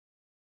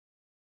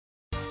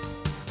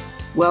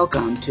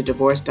Welcome to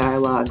Divorce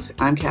Dialogues.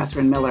 I'm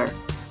Catherine Miller.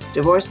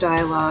 Divorce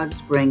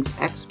Dialogues brings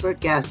expert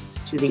guests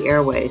to the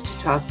airways to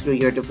talk through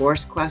your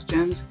divorce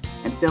questions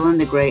and fill in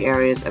the gray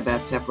areas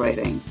about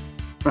separating.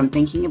 From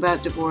thinking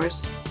about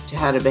divorce, to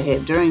how to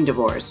behave during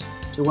divorce,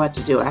 to what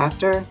to do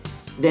after,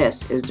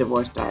 this is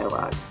Divorce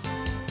Dialogues.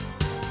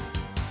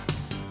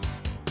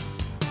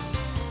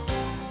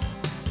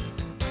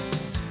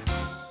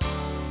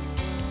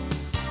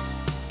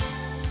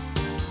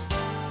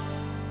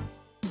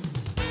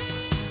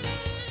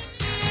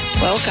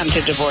 Welcome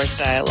to Divorce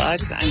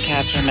Dialogues. I'm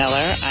Catherine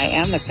Miller. I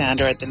am the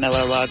founder at the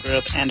Miller Law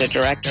Group and a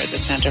director at the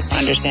Center for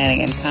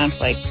Understanding and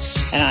Conflict,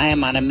 and I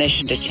am on a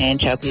mission to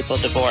change how people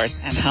divorce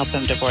and help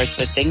them divorce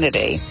with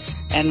dignity.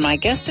 And my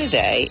guest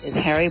today is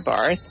Harry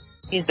Barth.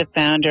 He's the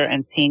founder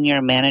and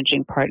senior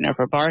managing partner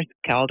for Barth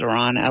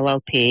Calderon,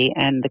 LLP,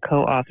 and the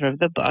co-author of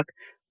the book,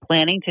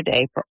 Planning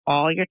Today for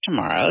All Your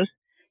Tomorrows.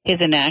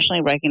 He's a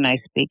nationally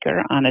recognized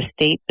speaker on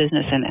estate,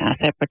 business, and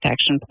asset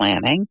protection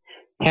planning.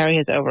 Harry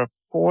has over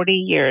 40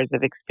 years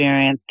of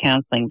experience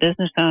counseling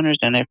business owners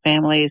and their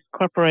families,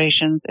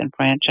 corporations, and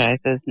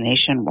franchises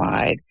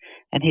nationwide.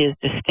 And he has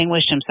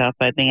distinguished himself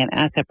by being an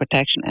asset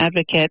protection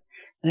advocate,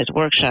 and his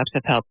workshops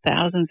have helped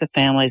thousands of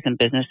families and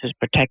businesses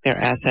protect their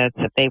assets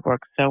that they've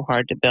worked so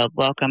hard to build.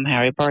 Welcome,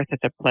 Harry Barth.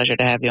 It's a pleasure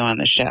to have you on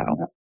the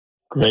show.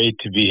 Great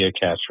to be here,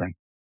 Catherine.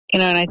 You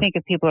know, and I think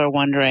if people are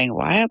wondering,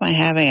 why am I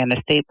having an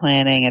estate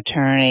planning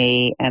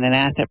attorney and an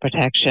asset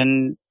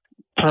protection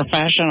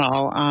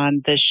professional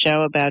on this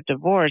show about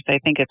divorce? I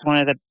think it's one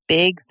of the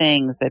big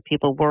things that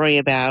people worry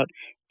about,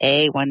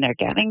 A, when they're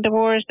getting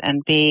divorced,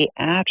 and B,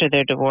 after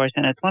they're divorced.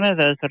 And it's one of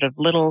those sort of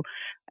little,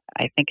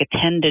 I think,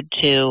 attended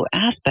to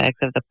aspects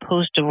of the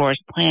post-divorce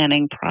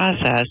planning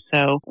process.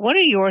 So what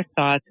are your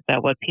thoughts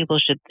about what people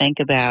should think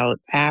about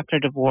after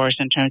divorce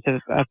in terms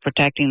of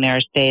protecting their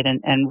estate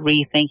and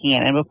rethinking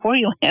it? And before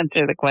you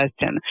answer the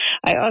question,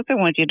 I also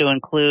want you to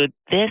include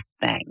this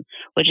thing,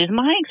 which is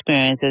my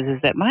experience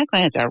is that my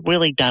clients are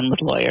really done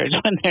with lawyers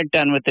when they're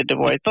done with the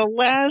divorce. The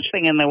last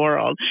thing in the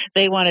world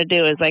they want to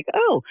do is like,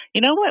 oh, you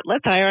know what?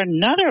 Let's hire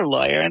another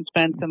lawyer and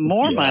spend some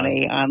more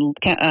money on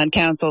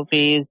counsel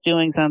fees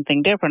doing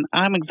something different.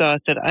 I'm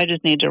exhausted. I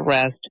just need to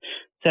rest.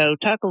 So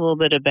talk a little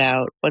bit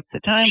about what's the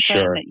time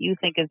frame that you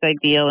think is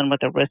ideal and what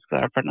the risks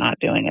are for not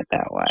doing it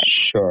that way.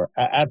 Sure.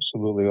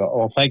 Absolutely.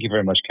 Well, thank you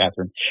very much,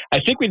 Catherine. I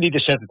think we need to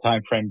set the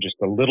time frame just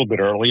a little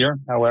bit earlier,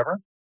 however.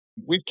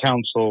 We've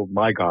counseled,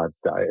 1,000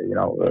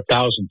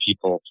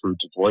 people through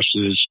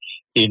divorces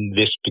in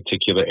this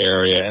particular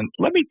area. And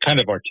let me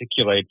kind of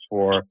articulate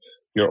for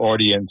your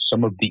audience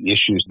some of the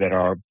issues that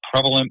are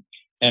prevalent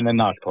and are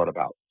not thought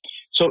about.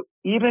 So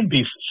even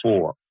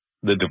before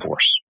the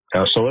divorce,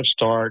 so let's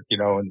start,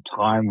 in a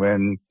time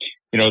when,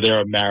 there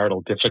are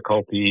marital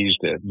difficulties,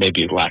 there may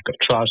be lack of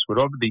trust,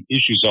 whatever the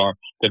issues are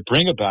that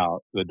bring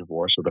about the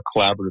divorce or the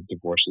collaborative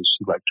divorces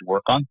you like to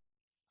work on.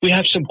 We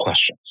have some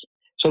questions.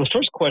 So the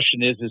first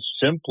question is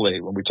simply,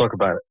 when we talk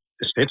about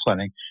estate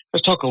planning,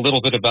 let's talk a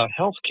little bit about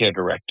healthcare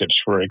directives,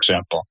 for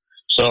example.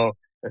 So,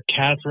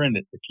 Catherine,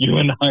 if you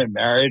and I are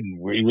married and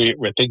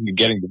we're thinking of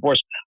getting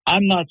divorced,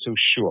 I'm not so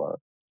sure.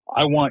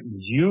 I want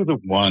you, the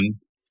one,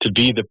 to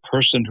be the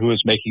person who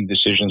is making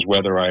decisions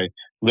whether I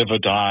live or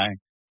die,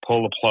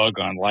 pull the plug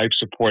on life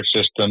support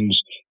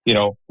systems,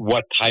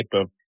 what type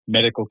of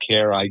medical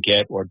care I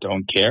get or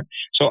don't care.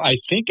 So I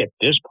think at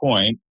this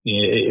point,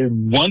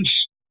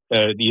 once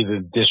either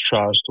the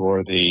distrust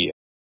or the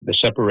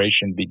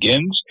separation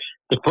begins,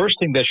 the first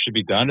thing that should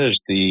be done is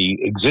the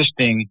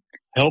existing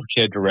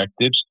healthcare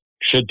directives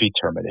should be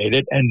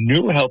terminated and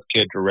new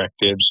healthcare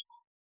directives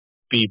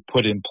be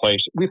put in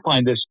place. We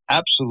find this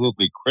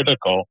absolutely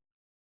critical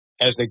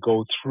as they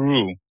go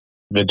through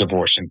the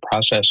divorcing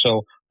process.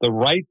 So the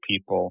right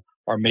people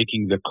are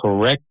making the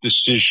correct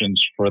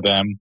decisions for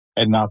them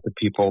and not the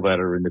people that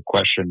are in the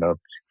question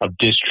of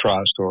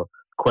distrust or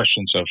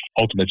questions of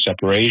ultimate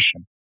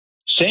separation.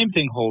 Same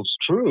thing holds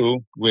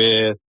true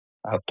with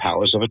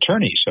powers of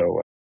attorney.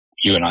 So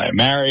you and I are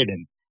married,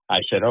 and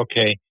I said,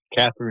 okay,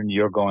 Catherine,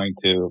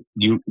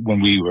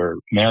 when we were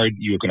married,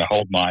 you're going to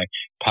hold my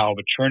power of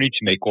attorney to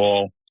make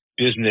all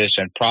business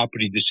and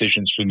property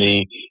decisions for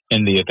me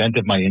in the event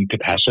of my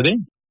incapacity.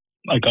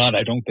 My God,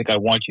 I don't think I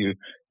want you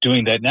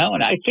doing that now.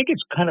 And I think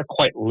it's kind of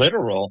quite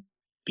literal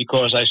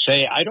because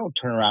I don't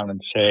turn around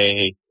and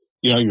say,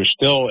 you're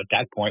still at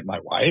that point my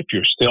wife,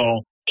 you're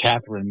still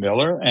Catherine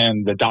Miller,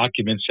 and the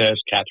document says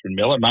Catherine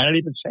Miller. It might not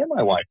even say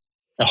my wife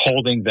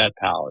holding that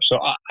power. So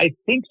I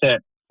think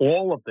that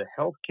all of the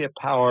healthcare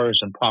powers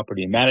and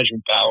property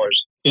management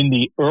powers in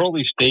the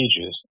early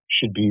stages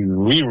should be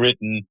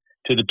rewritten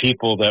to the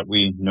people that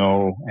we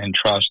know and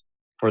trust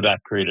for that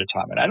period of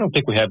time. And I don't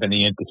think we have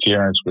any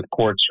interference with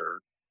courts or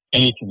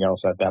anything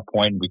else at that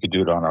point. We could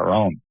do it on our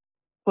own.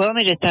 Well, let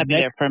me just stop you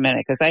there for a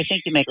minute, because I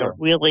think you make a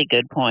really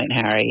good point,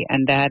 Harry,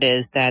 and that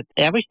is that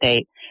every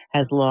state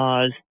has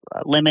laws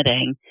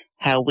limiting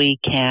how we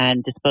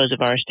can dispose of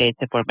our estates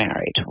if we're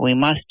married. We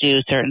must do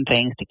certain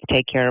things to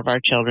take care of our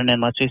children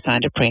unless we've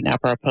signed a prenup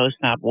or a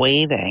postnup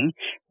waiving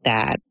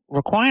that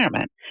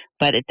requirement.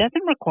 but it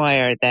doesn't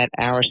require that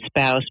our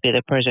spouse be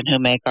the person who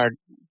make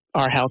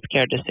our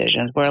healthcare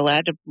decisions. We're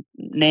allowed to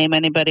name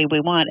anybody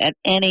we want at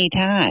any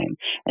time.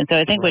 And so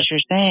I think what you're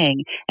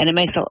saying, and it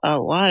makes a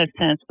lot of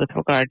sense with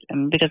regard,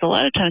 because a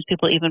lot of times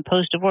people even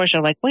post-divorce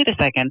are like, wait a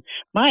second,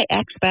 my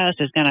ex-spouse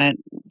is going to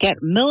get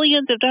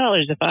millions of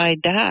dollars if I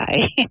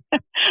die.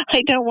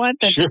 I don't want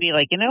them to be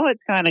like, what's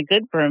kind of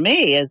good for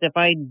me is if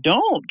I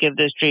don't give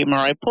this treatment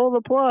or I pull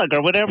the plug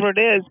or whatever it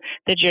is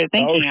that you're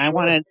thinking. I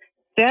want to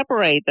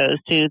separate those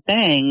two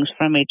things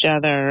from each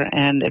other.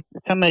 And if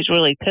somebody's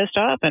really pissed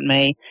off at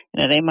me,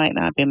 they might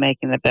not be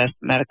making the best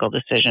medical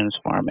decisions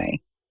for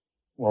me.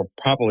 Well,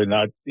 probably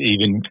not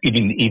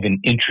even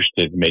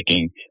interested in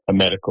making a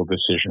medical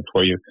decision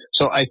for you.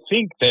 So I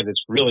think that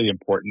it's really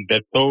important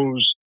that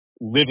those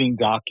living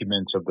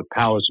documents of the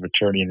powers of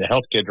attorney and the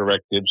healthcare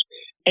directives,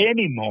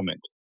 any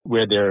moment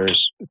where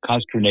there's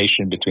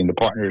consternation between the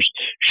partners,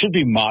 should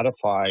be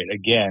modified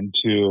again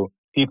to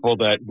people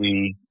that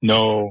we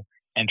know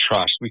and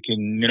trust. We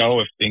can,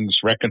 if things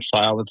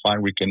reconcile and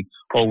fine, we can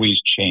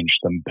always change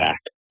them back.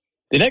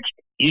 The next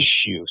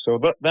issue, so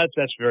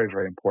that's very,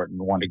 very important.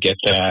 We want to get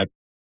that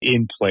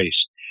in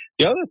place.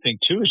 The other thing,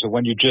 too, is that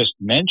when you just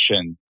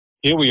mentioned,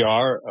 here we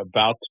are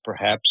about to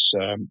perhaps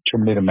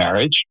terminate a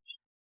marriage,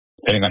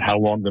 depending on how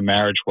long the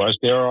marriage was.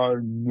 There are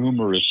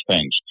numerous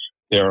things.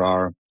 There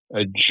are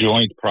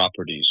joint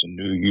properties. In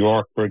New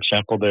York, for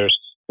example, there's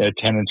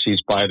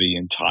tenancies by the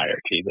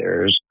entirety.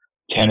 There's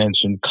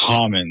tenants in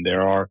common.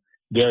 There are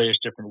various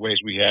different ways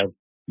we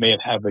may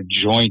have a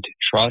joint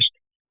trust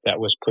that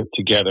was put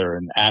together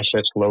and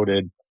assets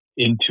loaded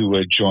into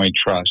a joint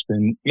trust.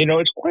 And,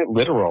 it's quite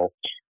literal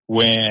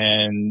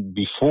when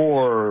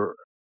before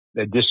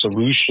the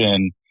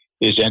dissolution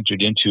is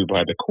entered into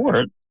by the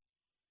court,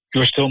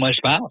 you're still my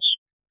spouse.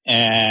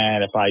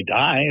 And if I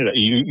die,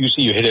 you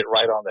see, you hit it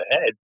right on the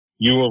head.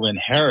 You will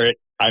inherit.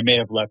 I may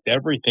have left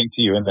everything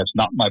to you, and that's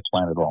not my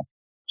plan at all.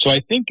 So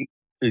I think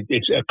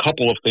it's a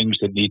couple of things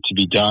that need to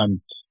be done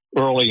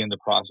early in the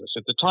process.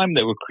 At the time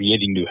that we're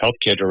creating new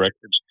healthcare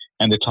directives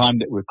and the time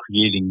that we're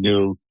creating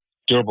new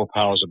durable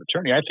powers of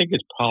attorney, I think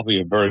it's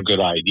probably a very good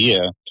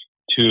idea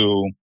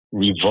to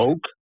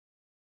revoke,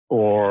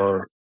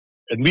 or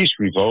at least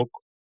revoke,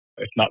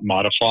 if not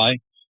modify,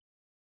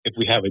 if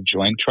we have a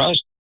joint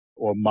trust,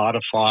 or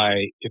modify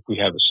if we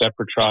have a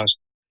separate trust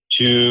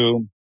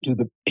to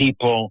the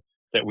people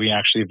that we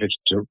actually, if it's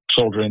to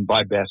children,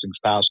 bypassing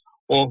spouse,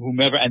 or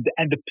whomever,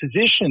 and the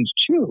positions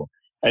too.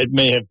 It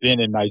may have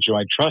been in my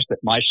joint trust that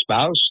my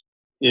spouse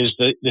is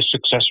the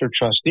successor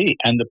trustee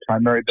and the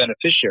primary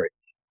beneficiary.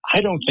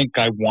 I don't think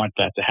I want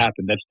that to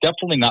happen. That's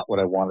definitely not what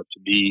I want it to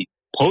be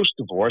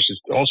post-divorce. It's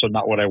also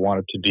not what I want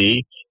it to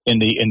be in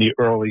the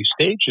early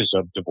stages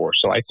of divorce.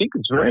 So I think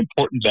it's very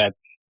important that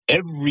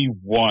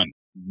everyone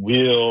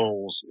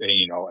wills,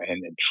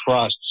 and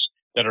trusts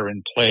that are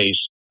in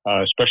place,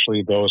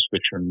 especially those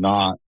which are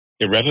not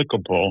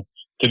irrevocable,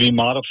 to be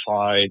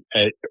modified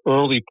at an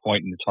early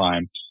point in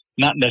time,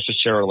 not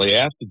necessarily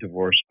after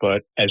divorce,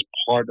 but as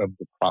part of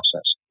the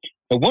process.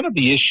 But one of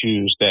the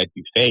issues that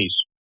you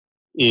face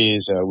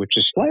is, which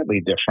is slightly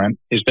different,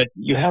 is that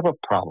you have a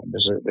problem.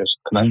 There's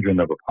a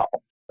conundrum of a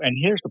problem. And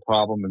here's the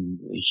problem, and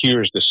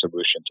here's the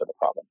solution to the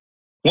problem.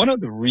 One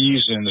of the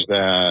reasons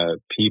that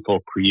people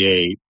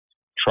create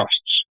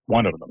trusts,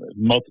 one of them,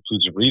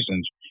 multitudes of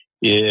reasons,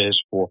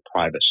 is for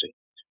privacy.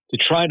 To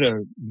try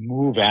to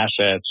move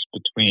assets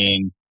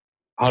between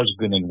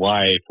husband and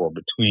wife or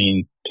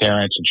between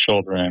parents and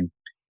children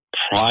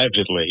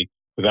privately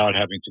without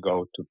having to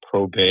go to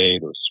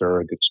probate or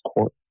surrogate's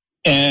court.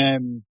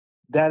 And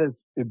that is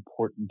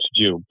important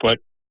to do. But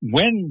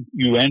when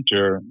you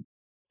enter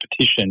a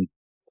petition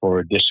for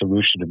a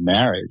dissolution of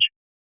marriage,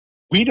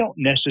 we don't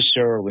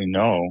necessarily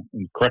know,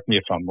 and correct me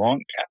if I'm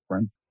wrong,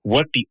 Catherine,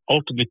 what the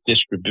ultimate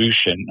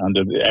distribution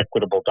under the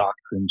equitable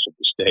doctrines of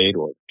the state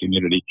or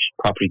community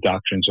property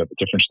doctrines of a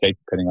different state,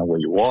 depending on where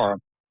you are,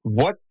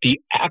 what the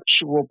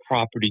actual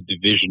property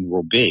division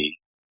will be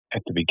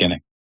at the beginning.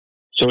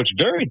 So it's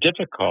very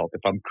difficult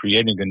if I'm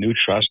creating a new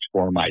trust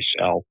for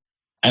myself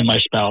and my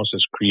spouse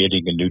is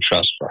creating a new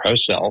trust for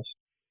herself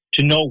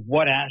to know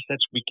what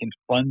assets we can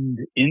fund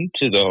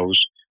into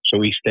those so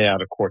we stay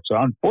out of court. So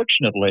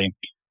unfortunately,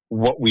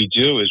 what we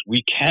do is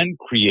we can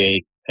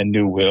create a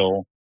new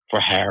will for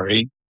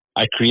Harry.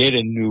 I create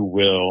a new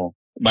will.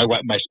 My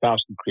spouse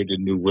can create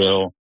a new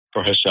will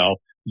for herself.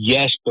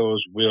 Yes,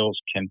 those wills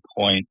can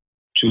point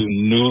to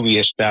newly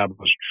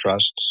established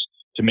trusts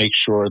to make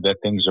sure that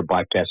things are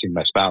bypassing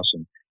my spouse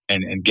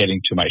and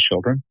getting to my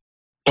children.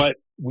 But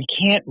we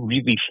can't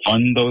really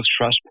fund those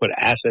trusts, put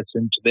assets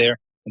into there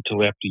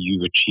until after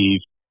you've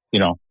achieved,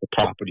 the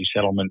property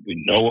settlement.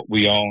 We know what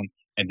we own,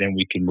 and then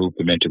we can move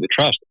them into the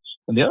trust.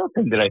 And the other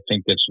thing that I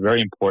think that's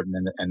very important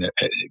and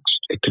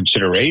a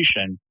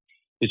consideration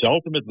is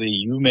ultimately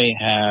you may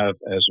have,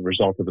 as a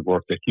result of the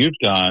work that you've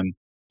done,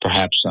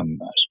 perhaps some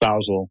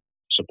spousal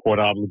support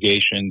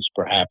obligations,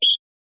 perhaps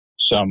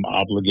some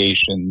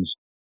obligations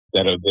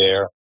that are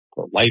there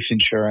for life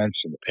insurance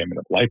and the payment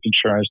of life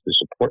insurance to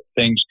support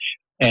things.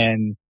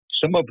 And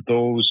some of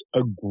those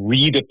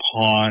agreed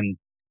upon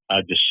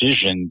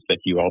decisions that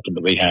you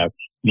ultimately have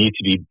need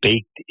to be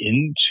baked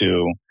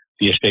into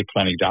the estate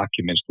planning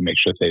documents to make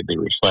sure that they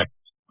reflect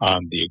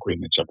the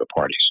agreements of the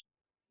parties.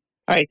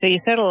 All right, so you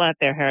said a lot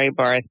there, Harry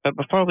Barth, but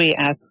before we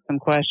ask some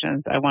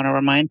questions, I want to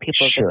remind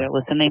people that they're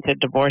listening to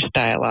Divorce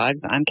Dialogues.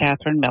 I'm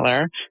Catherine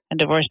Miller, and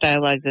Divorce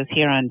Dialogues is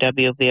here on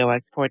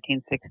WVOX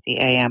 1460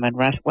 AM in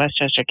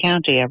Westchester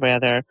County every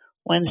other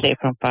Wednesday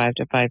from 5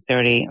 to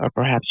 5:30, or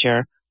perhaps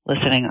you're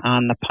listening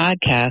on the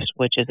podcast,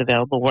 which is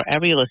available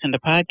wherever you listen to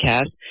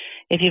podcasts.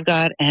 If you've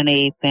got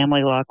any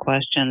family law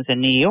questions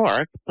in New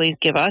York, please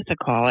give us a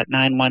call at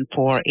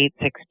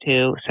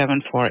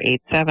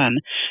 914-862-7487.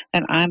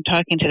 And I'm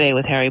talking today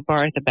with Harry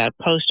Barth about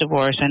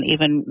post-divorce and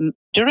even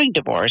during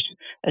divorce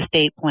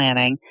estate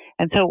planning.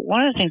 And so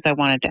one of the things I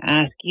wanted to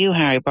ask you,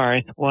 Harry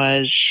Barth,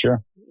 was, you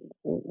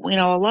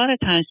know, a lot of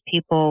times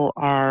people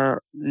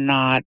are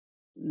not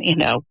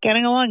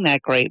getting along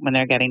that great when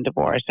they're getting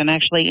divorced. And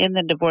actually in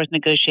the divorce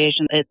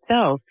negotiation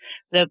itself,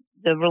 the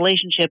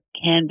relationship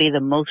can be the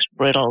most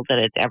brittle that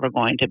it's ever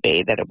going to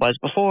be, that it was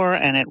before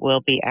and it will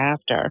be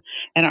after.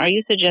 And are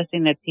you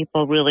suggesting that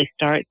people really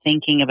start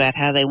thinking about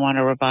how they want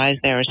to revise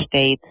their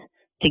estates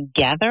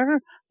together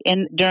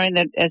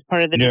as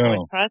part of the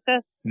divorce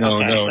process? No,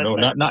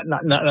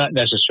 not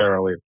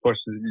necessarily. Of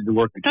course, the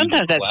work that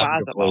sometimes that's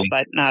possible,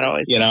 but not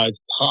always. It's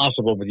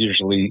possible, but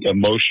usually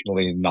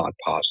emotionally not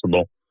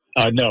possible.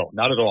 No,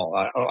 not at all.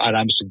 What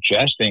I'm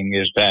suggesting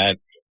is that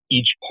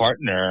each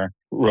partner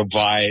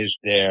revise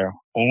their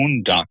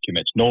own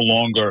documents, no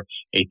longer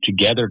a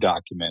together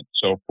document.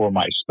 So for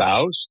my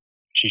spouse,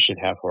 she should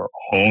have her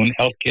own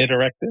healthcare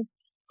directive,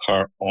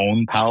 her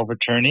own power of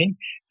attorney,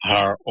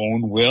 her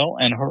own will,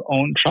 and her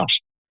own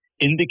trust,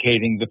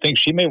 indicating the things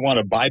she may want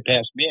to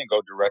bypass me and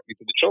go directly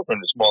to the children.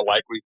 It's more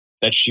likely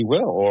that she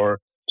will, or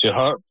to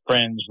her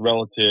friends,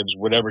 relatives,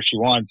 whatever she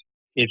wants.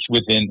 It's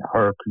within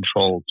her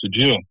control to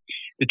do.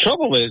 The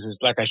trouble is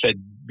like I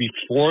said,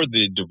 before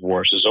the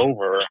divorce is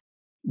over,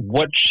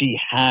 what she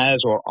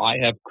has or I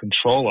have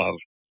control of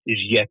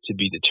is yet to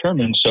be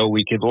determined. So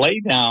we could lay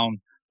down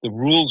the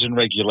rules and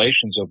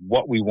regulations of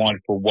what we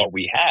want for what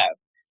we have,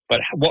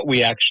 but what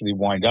we actually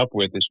wind up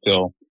with is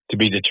still to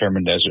be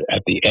determined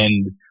at the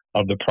end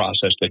of the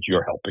process that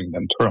you're helping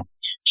them through.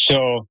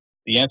 So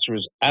the answer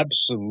is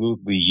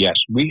absolutely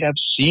yes. We have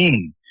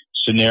seen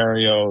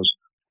scenarios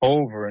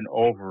over and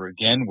over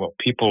again where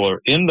people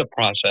are in the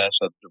process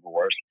of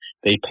divorce.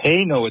 They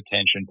pay no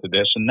attention to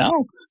this. And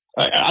now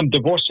I'm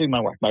divorcing my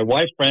wife. My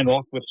wife ran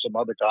off with some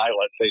other guy,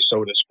 let's say,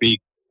 so to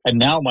speak. And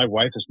now my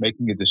wife is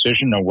making a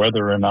decision on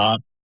whether or not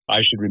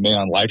I should remain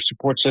on life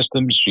support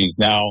systems. She's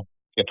now,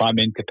 if I'm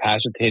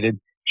incapacitated,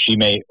 she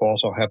may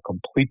also have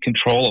complete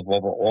control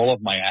over all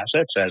of my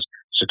assets as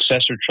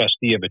successor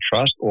trustee of a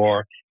trust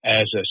or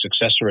as a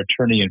successor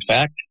attorney. In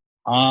fact,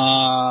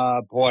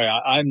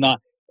 I'm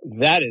not.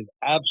 That is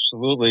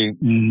absolutely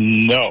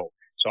no.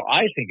 So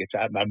I think it's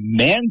a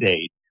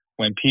mandate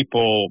when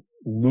people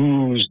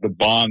lose the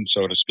bond,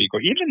 so to speak, or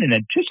even in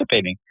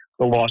anticipating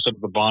the loss of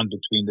the bond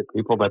between the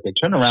people, that they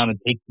turn around and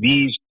take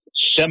these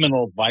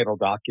seminal vital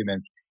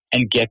documents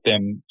and get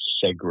them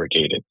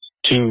segregated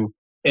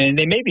and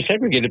they may be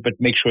segregated, but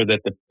make sure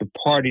that the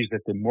parties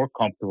that they're more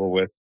comfortable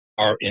with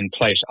are in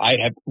place. I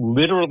have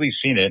literally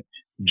seen it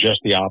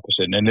just the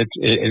opposite. And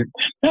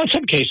now in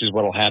some cases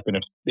what will happen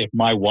if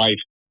my wife,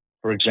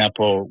 for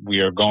example,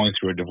 we are going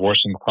through a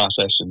divorcing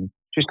process and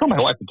she's still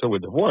my wife until we're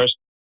divorced,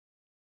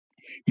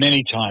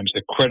 many times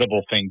the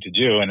credible thing to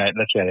do, and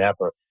let's say I have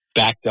her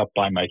backed up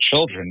by my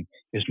children,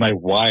 is my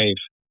wife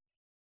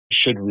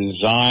should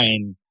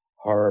resign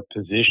her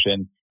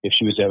position if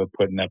she was ever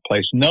put in that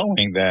place,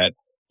 knowing that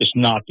it's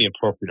not the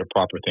appropriate or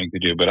proper thing to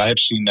do. But I have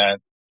seen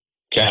that,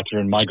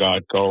 Catherine, my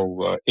God,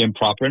 go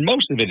improper. And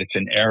most of it's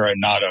an error,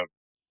 not a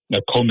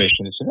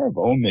commission. It's an error of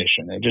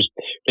omission. They just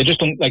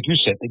don't, like you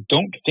said, they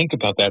don't think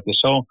about that. They're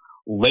so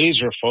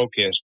laser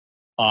focused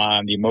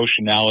on the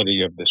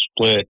emotionality of the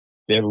split.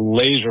 They're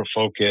laser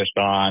focused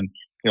on,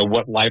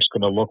 what life's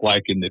going to look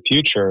like in the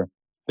future,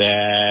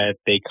 that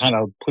they kind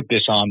of put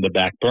this on the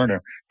back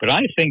burner. But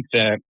I think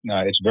that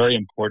it's very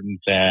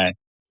important that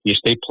the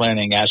estate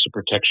planning asset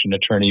protection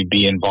attorney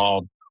be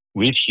involved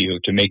with you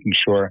to making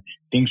sure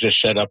things are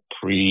set up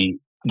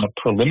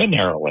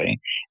preliminarily,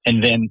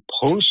 and then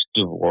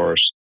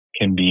post-divorce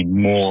can be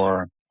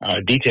more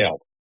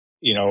detailed,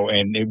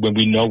 and when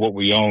we know what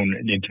we own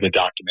into the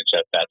documents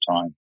at that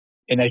time.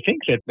 And I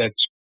think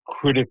that's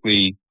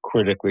critically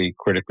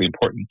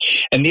important.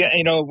 And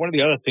one of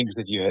the other things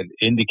that you had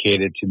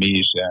indicated to me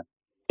is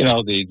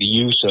the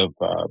use of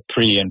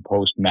pre and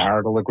post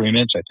marital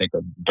agreements. I think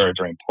are very,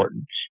 very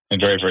important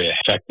and very, very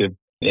effective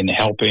in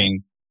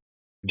helping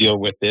deal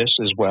with this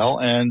as well.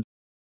 And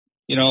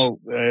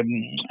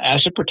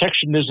asset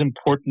protection is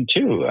important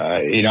too.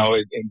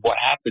 And what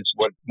happens?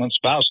 What one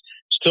spouse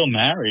still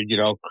married,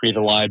 create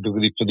a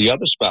liability for the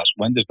other spouse.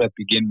 When does that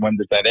begin? When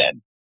does that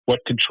end?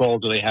 What control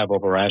do they have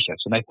over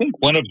assets? And I think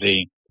one of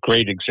the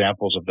great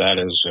examples of that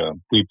is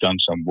we've done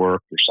some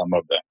work for some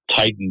of the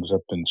titans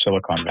up in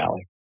Silicon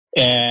Valley.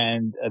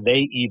 And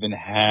they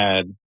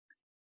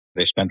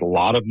spent a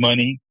lot of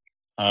money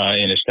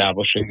in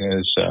establishing,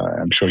 as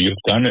I'm sure you've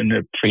done,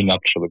 a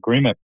prenuptial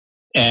agreement.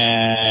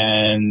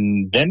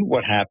 And then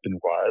what happened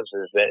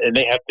is that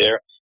they have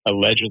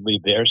allegedly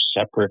their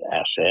separate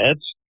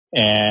assets,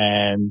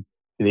 and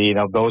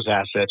those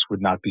assets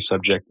would not be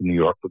subject in New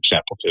York, for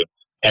example, to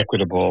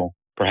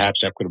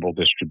perhaps equitable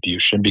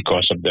distribution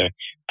because of the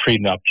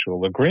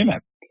prenuptial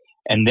agreement.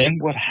 And then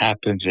what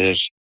happens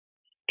is,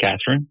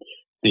 Catherine,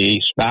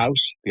 the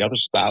other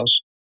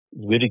spouse,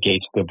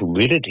 litigates the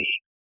validity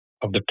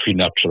of the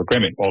prenuptial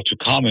agreement, all too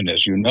common,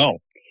 as you know.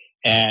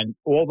 And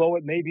although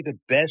it may be the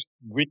best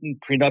written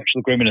prenuptial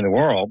agreement in the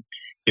world,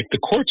 if the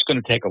court's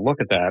going to take a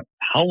look at that,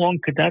 how long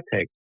could that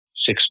take?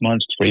 6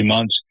 months, 3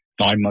 months,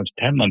 9 months,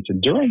 10 months.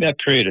 And during that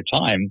period of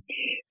time,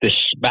 the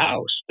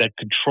spouse that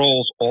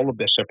controls all of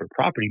their separate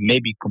property may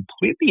be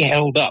completely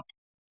held up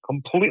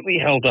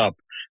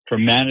for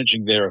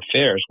managing their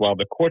affairs while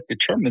the court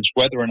determines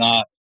whether or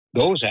not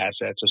those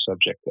assets are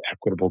subject to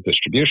equitable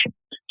distribution.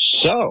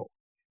 So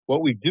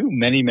what we do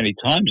many, many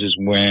times is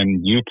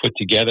when you put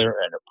together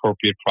an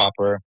appropriate,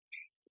 proper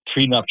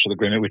prenuptial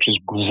agreement, which is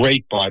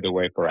great, by the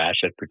way, for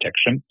asset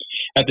protection.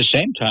 At the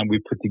same time, we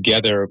put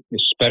together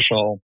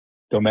special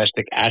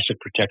domestic asset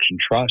protection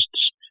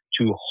trusts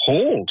to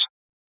hold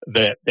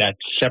that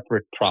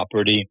separate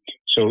property.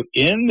 So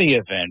in the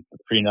event the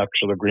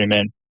prenuptial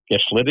agreement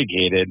gets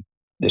litigated,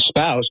 the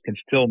spouse can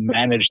still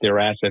manage their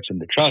assets in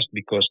the trust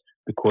because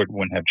the court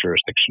wouldn't have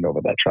jurisdiction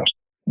over that trust.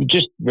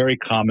 Just very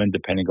common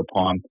depending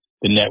upon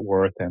the net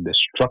worth and the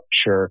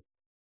structure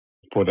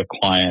for the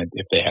client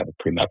if they have a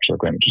prenuptial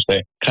agreement. Just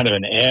a kind of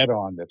an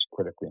add-on that's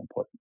critically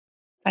important.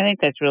 I think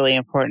that's really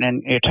important.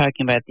 And you're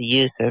talking about the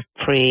use of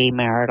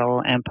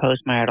premarital and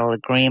postmarital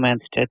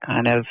agreements to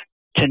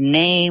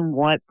name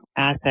what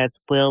assets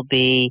will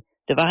be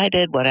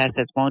divided, what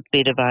assets won't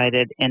be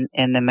divided in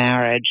the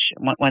marriage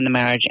when the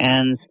marriage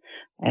ends.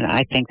 And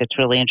I think that's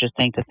really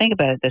interesting to think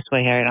about it this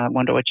way, Harry. And I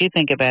wonder what you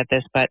think about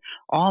this, but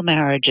all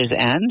marriages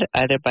end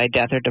either by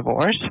death or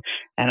divorce.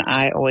 And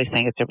I always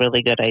think it's a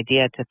really good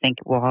idea to think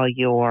while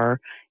you're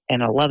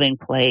in a loving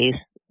place,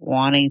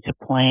 wanting to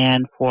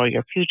plan for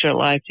your future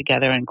life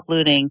together,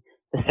 including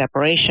the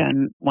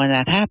separation when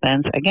that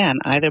happens, again,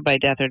 either by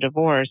death or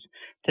divorce,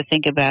 to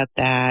think about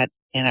that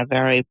in a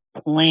very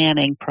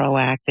planning,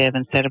 proactive,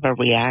 instead of a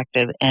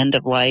reactive end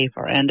of life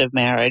or end of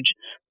marriage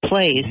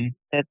place.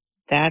 Mm-hmm.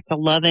 That's a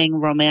loving,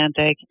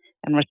 romantic,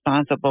 and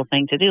responsible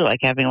thing to do,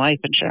 like having life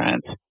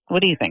insurance.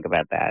 What do you think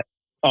about that?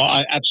 Oh,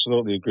 I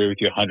absolutely agree with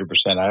you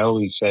 100%. I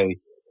always say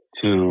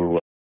to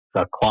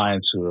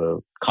clients who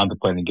are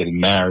contemplating getting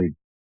married,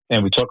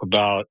 and we talk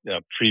about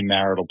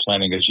premarital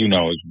planning, as you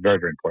know, is very,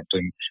 very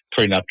important,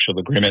 prenuptial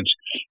agreements.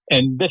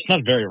 And that's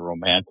not very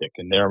romantic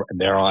in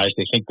their eyes.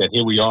 They think that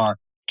here we are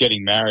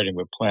getting married and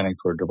we're planning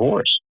for a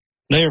divorce.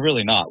 No, you're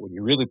really not. What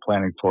you're really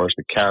planning for is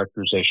the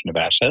characterization of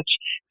assets.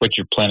 What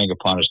you're planning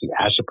upon is the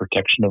asset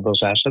protection of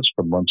those assets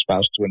from one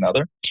spouse to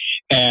another.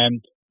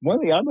 And one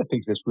of the other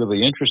things that's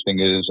really interesting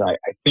is I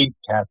think,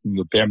 Catherine,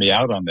 you'll bear me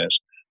out on this,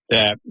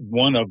 that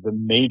one of the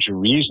major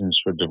reasons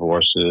for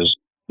divorce is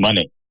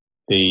money.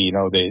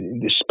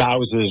 The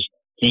spouses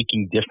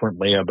thinking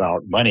differently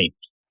about money.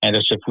 And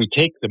as if we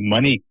take the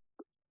money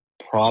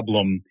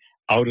problem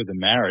out of the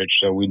marriage,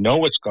 so we know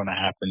what's going to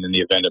happen in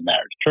the event a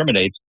marriage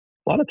terminates,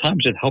 a lot of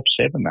times it helps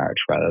save a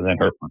marriage rather than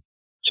hurt one.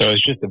 So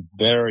it's just a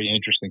very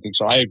interesting thing.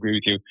 So I agree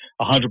with you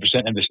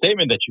 100%. And the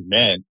statement that you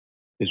made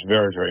is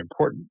very, very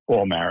important.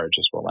 All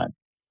marriages will end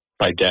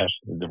by death,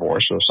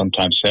 divorce, or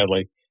sometimes,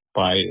 sadly,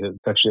 by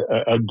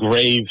a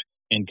grave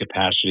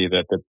incapacity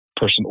that the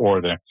person, or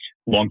the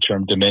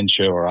long-term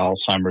dementia or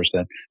Alzheimer's,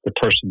 that the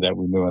person that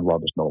we knew and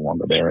loved is no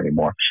longer there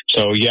anymore.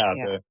 So,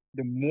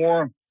 the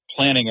more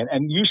planning,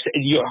 and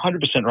you're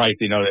 100% right,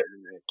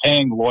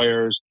 paying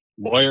lawyers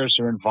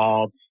are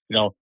involved,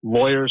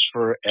 lawyers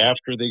for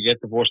after they get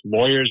divorced,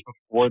 lawyers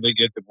before they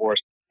get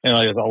divorced.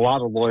 There's a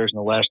lot of lawyers, and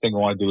the last thing I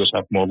want to do is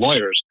have more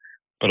lawyers.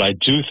 But I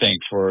do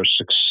think for a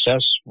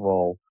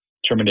successful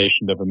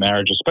termination of a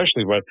marriage,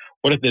 especially what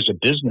if there's a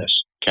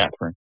business,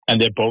 Catherine, and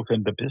they're both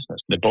in the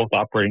business, they're both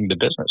operating the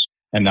business,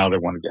 and now they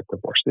want to get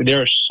divorced.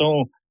 There are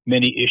so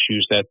many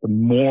issues that the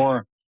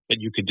more that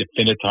you could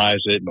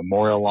definitize it,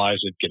 memorialize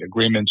it, get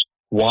agreements,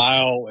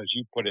 while, as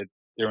you put it,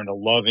 they're in a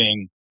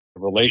loving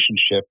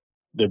relationship,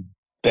 the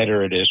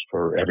better it is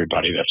for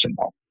everybody that's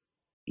involved.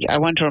 I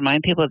want to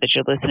remind people that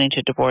you're listening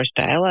to Divorce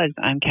Dialogues.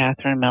 I'm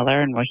Catherine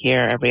Miller, and we're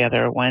here every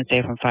other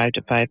Wednesday from 5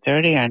 to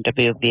 5:30 on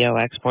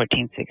WVOX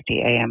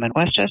 1460 AM in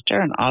Westchester,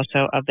 and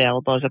also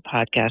available as a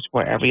podcast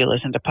wherever you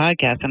listen to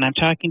podcasts. And I'm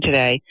talking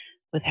today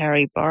with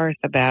Harry Barth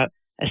about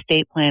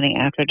estate planning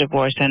after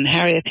divorce. And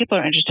Harry, if people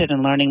are interested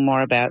in learning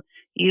more about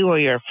you or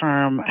your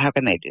firm, how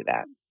can they do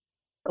that?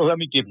 Well, let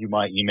me give you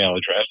my email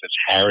address. It's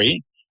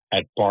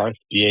Harry@Barth,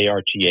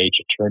 BARTH,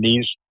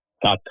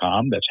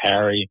 attorneys.com. That's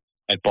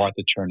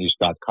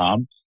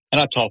Harry@BarthAttorneys.com.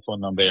 And our telephone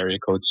number, area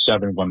code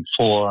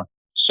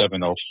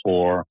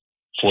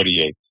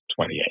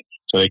 714-704-4828.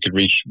 So they could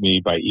reach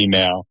me by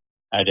email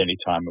at any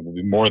time, and we'll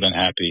be more than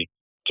happy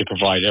to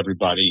provide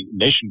everybody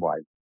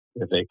nationwide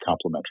with a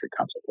complimentary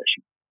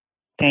consultation.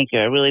 Thank you.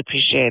 I really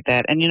appreciate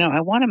that. And,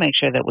 I want to make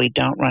sure that we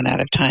don't run out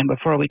of time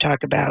before we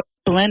talk about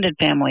blended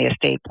family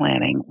estate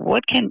planning.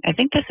 I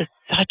think this is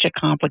such a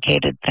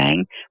complicated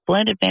thing.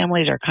 Blended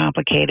families are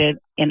complicated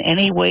in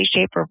any way,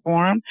 shape, or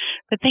form.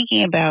 But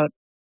thinking about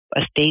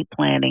estate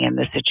planning in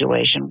this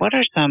situation, what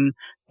are some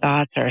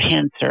thoughts or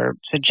hints or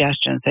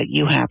suggestions that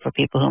you have for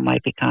people who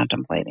might be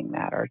contemplating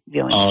that or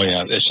dealing with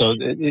that? Yeah. So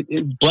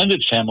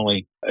blended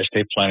family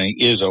estate planning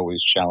is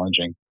always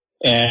challenging.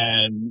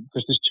 And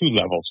because there's two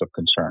levels of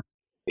concern.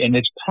 And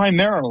it's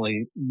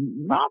primarily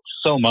not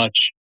so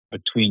much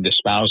between the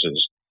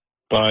spouses,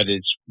 but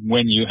it's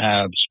when you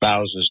have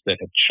spouses that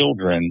have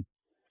children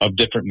of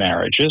different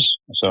marriages.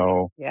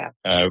 So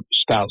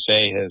spouse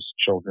A has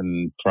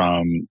children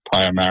from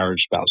prior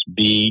marriage, spouse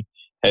B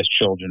has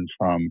children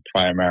from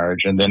prior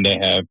marriage, and then they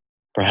have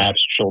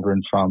perhaps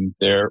children from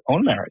their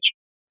own marriage.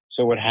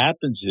 So what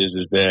happens is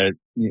that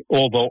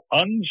although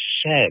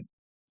unsaid,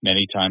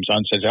 many times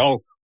unsaid,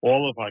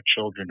 all of our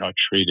children are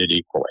treated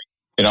equally.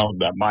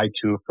 That my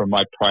two from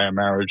my prior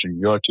marriage and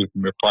your two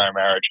from your prior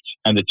marriage,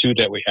 and the two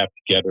that we have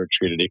together are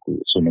treated equally,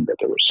 assuming that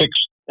there were six.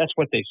 That's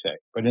what they say.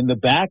 But in the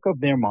back of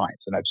their minds,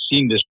 and I've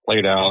seen this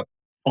played out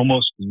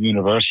almost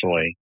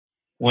universally,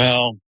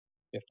 well,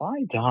 if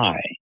I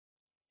die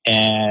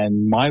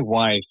and my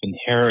wife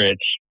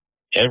inherits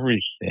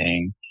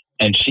everything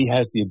and she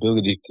has the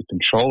ability to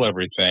control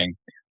everything,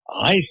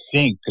 I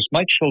think, because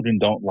my children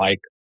don't like,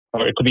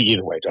 or it could be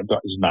either way.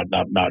 It's not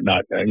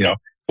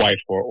wife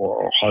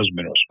or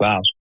husband or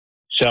spouse.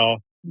 So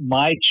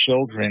my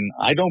children,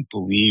 I don't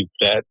believe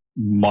that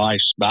my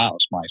spouse,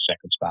 my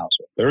second spouse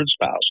or third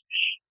spouse,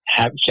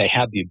 have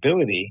the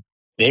ability.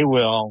 They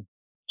will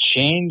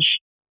change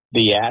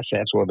the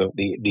assets or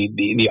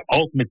the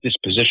ultimate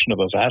disposition of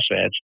those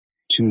assets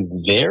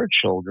to their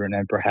children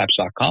and perhaps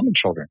our common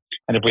children.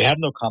 And if we have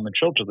no common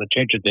children, they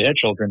change it to their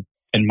children,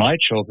 and my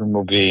children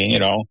will be,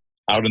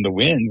 out in the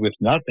wind with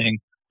nothing,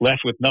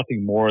 left with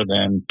nothing more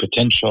than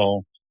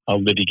potential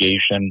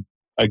litigation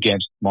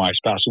against my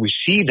spouse. So we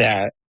see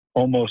that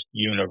almost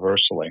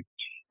universally.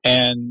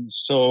 And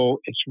so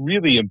it's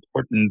really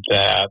important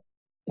that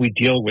we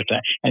deal with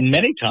that. And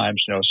many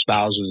times,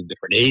 spouses of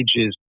different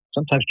ages,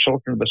 sometimes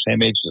children of the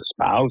same age as a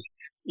spouse,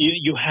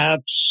 you have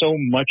so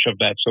much of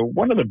that. So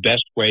one of the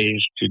best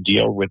ways to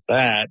deal with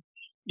that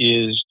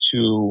is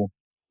to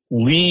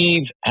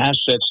leave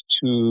assets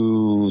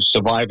to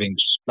surviving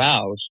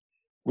spouse,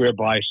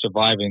 whereby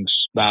surviving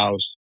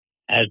spouse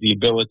has the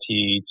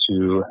ability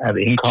to have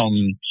income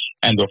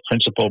and or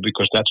principal,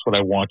 because that's what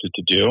I wanted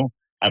to do.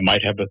 I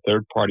might have a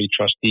third-party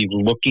trustee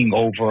looking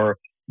over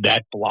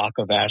that block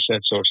of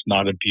assets so it's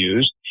not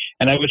abused.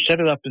 And I would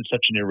set it up in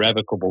such an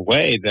irrevocable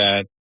way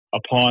that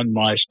upon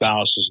my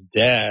spouse's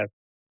death,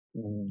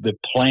 the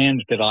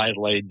plans that I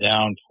laid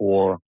down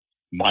for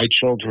my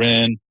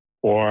children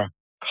or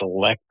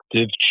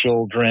collective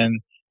children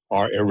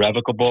are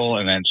irrevocable,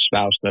 and then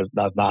spouse does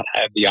not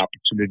have the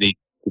opportunity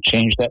to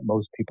change that.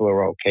 Most people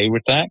are okay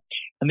with that.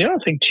 And the other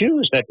thing, too,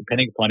 is that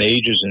depending upon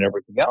ages and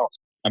everything else,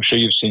 I'm sure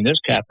you've seen this,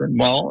 Catherine,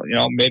 well,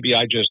 maybe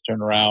I just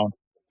turn around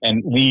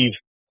and leave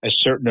a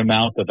certain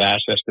amount of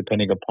assets,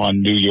 depending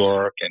upon New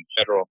York and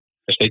federal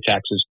estate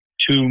taxes,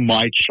 to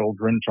my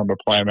children from a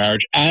prior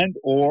marriage, and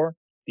or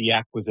the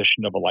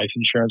acquisition of a life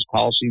insurance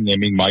policy,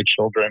 naming my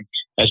children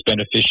as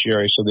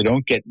beneficiaries so they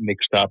don't get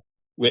mixed up.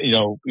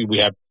 We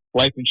have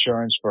life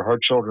insurance for her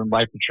children,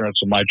 life insurance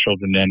for my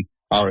children, and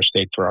our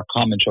estate for our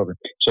common children.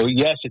 So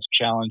yes, it's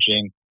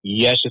challenging.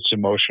 Yes, it's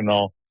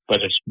emotional,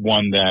 but it's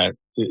one that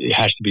it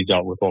has to be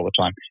dealt with all the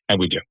time, and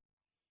we do.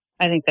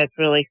 I think that's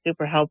really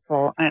super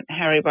helpful. And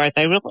Harry Barth,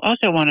 I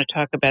also want to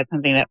talk about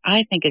something that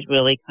I think is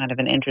really kind of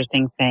an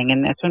interesting thing,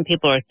 and that's when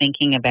people are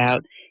thinking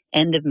about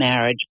end of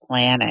marriage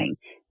planning.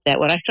 That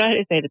what I try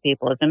to say to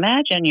people is,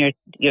 imagine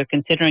you're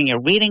considering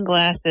your reading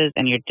glasses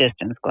and your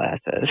distance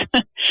glasses,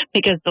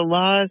 because the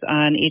laws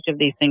on each of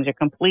these things are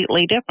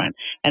completely different.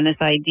 And this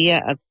idea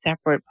of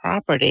separate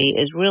property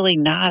is really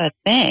not a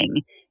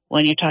thing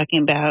when you're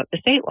talking about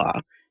estate law.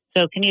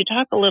 So can you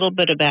talk a little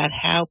bit about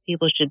how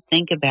people should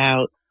think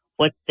about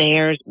what's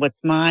theirs, what's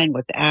mine,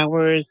 what's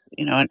ours,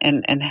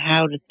 and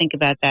how to think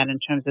about that in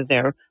terms of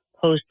their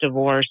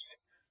post-divorce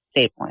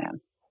estate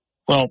plan?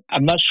 Well,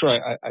 I'm not sure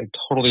I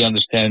totally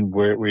understand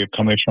where you're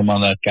coming from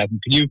on that, Catherine.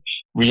 Can you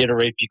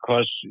reiterate?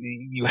 Because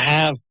you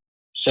have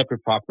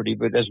separate property,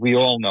 but as we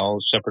all know,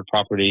 separate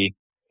property,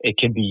 it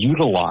can be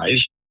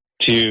utilized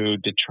to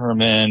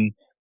determine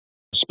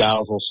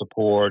spousal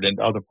support and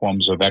other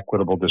forms of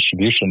equitable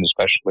distribution,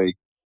 especially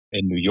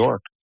in New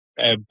York.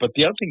 But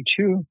the other thing,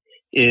 too,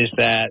 is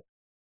that,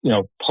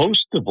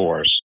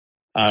 post-divorce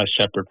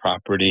separate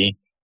property,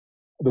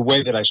 the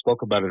way that I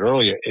spoke about it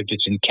earlier, if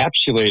it's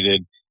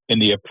encapsulated in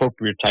the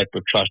appropriate type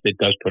of trust, it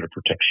does put a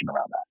protection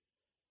around that.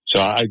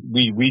 So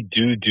we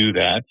do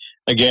that.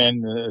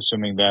 Again,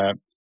 assuming that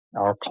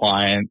our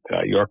client,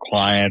 your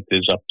client,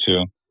 is up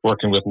to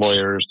working with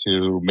lawyers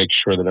to make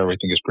sure that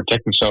everything is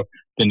protected. So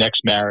the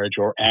next marriage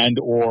or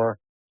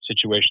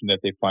situation that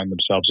they find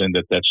themselves in,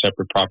 that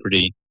separate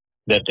property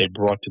that they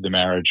brought to the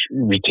marriage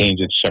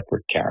retains its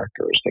separate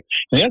characteristics.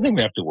 And the other thing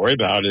we have to worry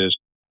about is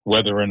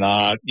whether or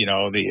not,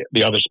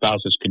 the other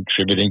spouse is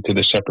contributing to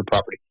the separate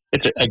property.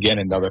 It's, again,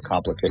 another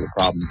complicated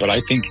problem. But I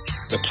think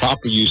the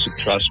proper use of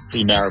trust,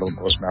 premarital and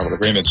postmarital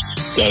agreements,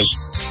 does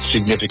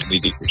significantly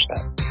decrease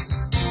that.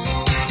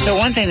 So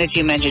one thing that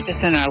you mentioned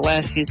just in our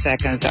last few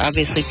seconds,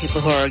 obviously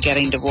people who are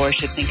getting divorced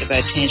should think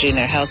about changing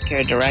their health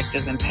care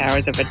directives and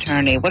powers of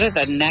attorney. What are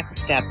the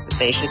next steps that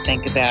they should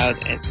think about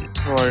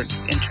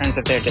in terms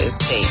of their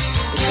estate?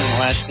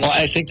 Well,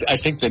 I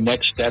think the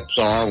next steps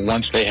are,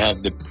 once they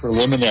have the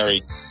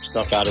preliminary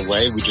stuff out of the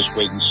way, we just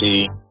wait and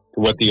see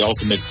what the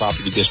ultimate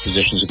property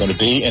dispositions are going to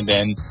be, and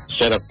then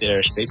set up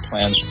their estate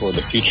plans for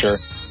the future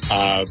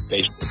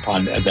based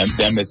upon them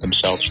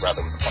themselves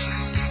rather than the partner.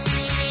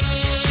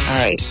 All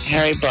right.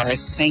 Harry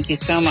Barth, thank you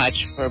so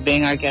much for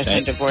being our guest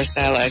on Divorce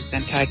Dialogues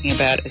and talking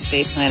about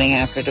estate planning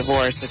after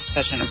divorce. It's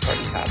such an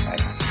important topic.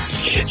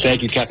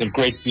 Thank you, Catherine.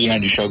 Great being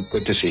on your show.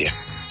 Good to see you.